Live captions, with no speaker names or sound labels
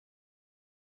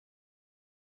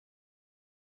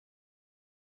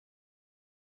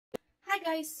Hi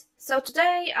guys! So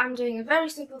today I'm doing a very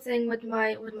simple thing with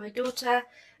my daughter.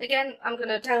 Again, I'm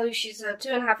gonna tell you she's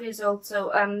 2.5 years old,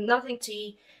 so nothing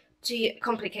too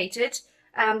complicated.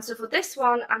 So for this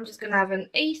one, I'm just gonna have an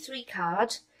A3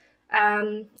 card,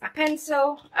 a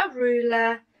pencil, a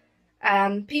ruler,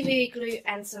 PVA glue,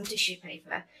 and some tissue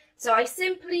paper. So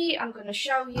I'm gonna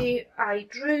show you. I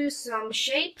drew some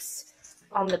shapes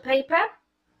on the paper,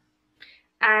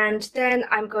 and then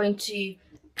I'm going to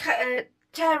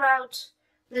tear out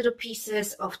little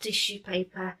pieces of tissue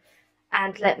paper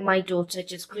and let my daughter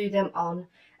just glue them on.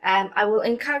 I will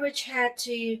encourage her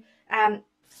to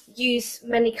use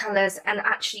many colours and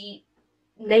actually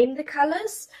name the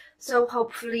colours. So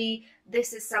hopefully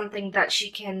this is something that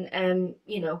she can,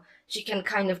 she can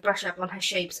kind of brush up on her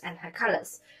shapes and her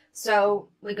colours. So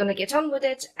we're going to get on with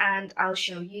it and I'll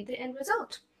show you the end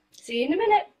result. See you in a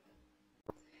minute.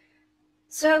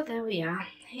 So there we are.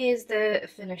 Here's the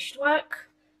finished work.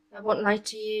 I won't lie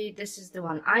to you, this is the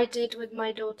one I did with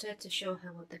my daughter to show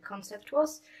her what the concept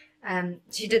was.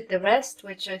 She did the rest,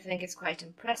 which I think is quite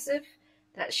impressive,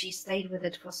 that she stayed with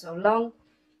it for so long.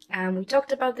 We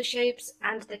talked about the shapes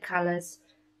and the colours,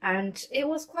 and it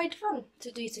was quite fun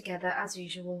to do together as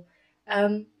usual.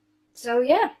 So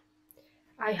yeah,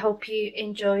 I hope you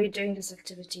enjoy doing this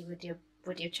activity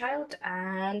with your child,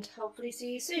 and hopefully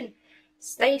see you soon.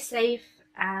 Stay safe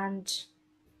and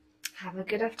have a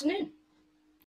good afternoon.